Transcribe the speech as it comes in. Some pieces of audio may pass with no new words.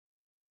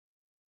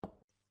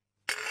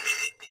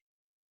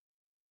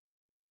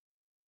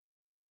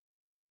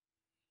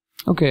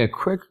Okay, a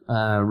quick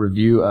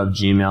review of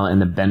Gmail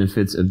and the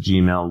benefits of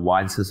Gmail,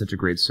 why this is such a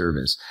great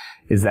service,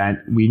 is that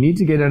we need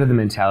to get out of the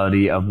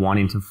mentality of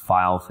wanting to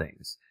file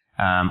things.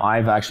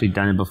 I've actually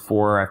done it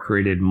before. I've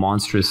created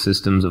monstrous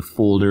systems of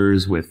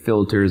folders with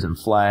filters and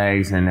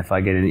flags, and if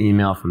I get an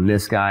email from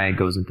this guy, it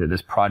goes into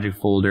this project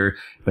folder,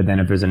 but then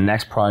if there's a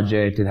next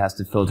project, it has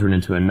to filter it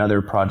into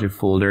another project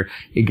folder.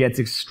 It gets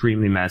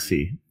extremely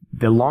messy.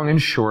 The long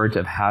and short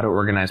of how to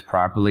organize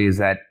properly is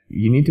that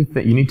you need to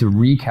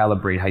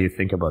recalibrate how you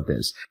think about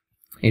this.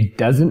 It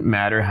doesn't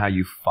matter how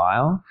you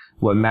file.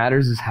 What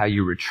matters is how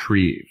you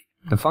retrieve.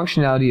 The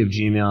functionality of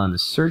Gmail and the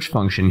search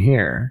function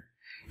here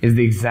is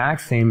the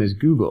exact same as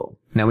Google.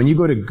 Now, when you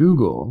go to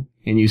Google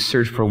and you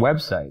search for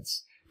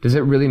websites, does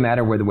it really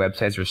matter where the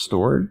websites are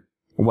stored?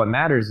 What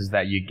matters is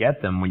that you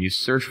get them when you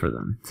search for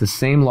them. It's the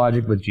same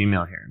logic with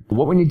Gmail here.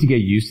 What we need to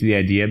get used to the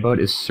idea about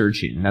is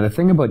searching. Now, the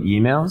thing about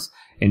emails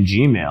and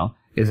Gmail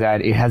is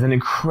that it has an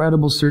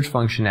incredible search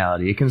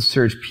functionality. It can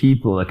search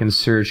people, it can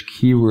search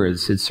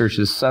keywords, it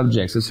searches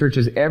subjects, it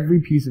searches every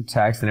piece of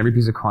text and every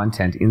piece of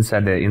content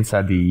inside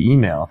the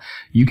email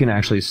you can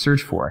actually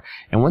search for.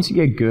 And once you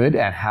get good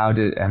at how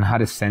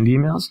to send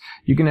emails,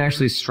 you can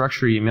actually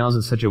structure emails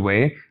in such a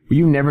way where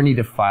you never need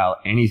to file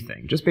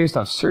anything. Just based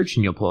off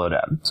searching, you'll pull it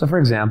up. So for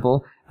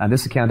example,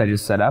 this account I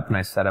just set up, and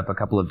I set up a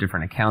couple of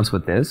different accounts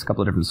with this, a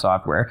couple of different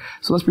software.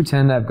 So let's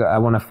pretend I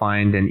want to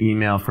find an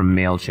email from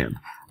MailChimp.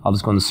 I'll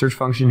just go in the search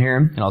function here,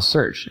 and I'll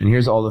search. And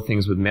here's all the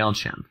things with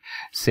MailChimp.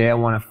 Say I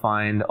want to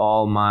find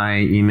all my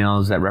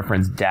emails that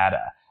reference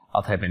data.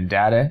 I'll type in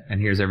data, and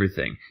here's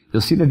everything.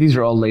 You'll see that these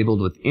are all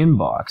labeled with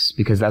inbox,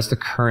 because that's the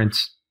current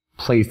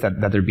place that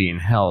they're being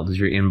held, is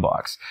your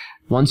inbox.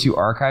 Once you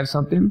archive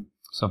something,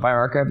 so if I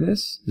archive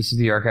this is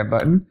the archive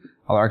button.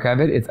 I'll archive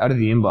it. It's out of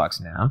the inbox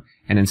now.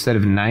 And instead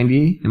of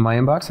 90 in my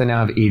inbox, I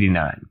now have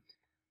 89.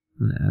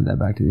 I'm going to add that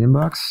back to the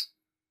inbox.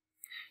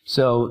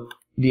 So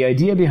the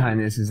idea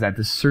behind this is that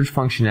the search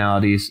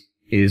functionalities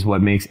is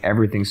what makes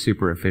everything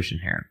super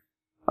efficient here.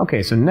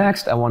 Okay, so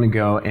next I want to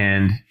go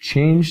and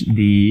change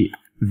the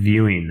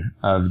viewing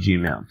of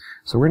Gmail.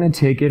 So we're going to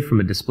take it from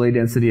a display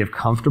density of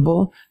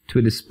comfortable to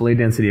a display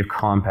density of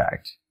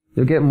compact.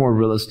 You'll get more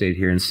real estate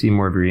here and see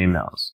more of your emails.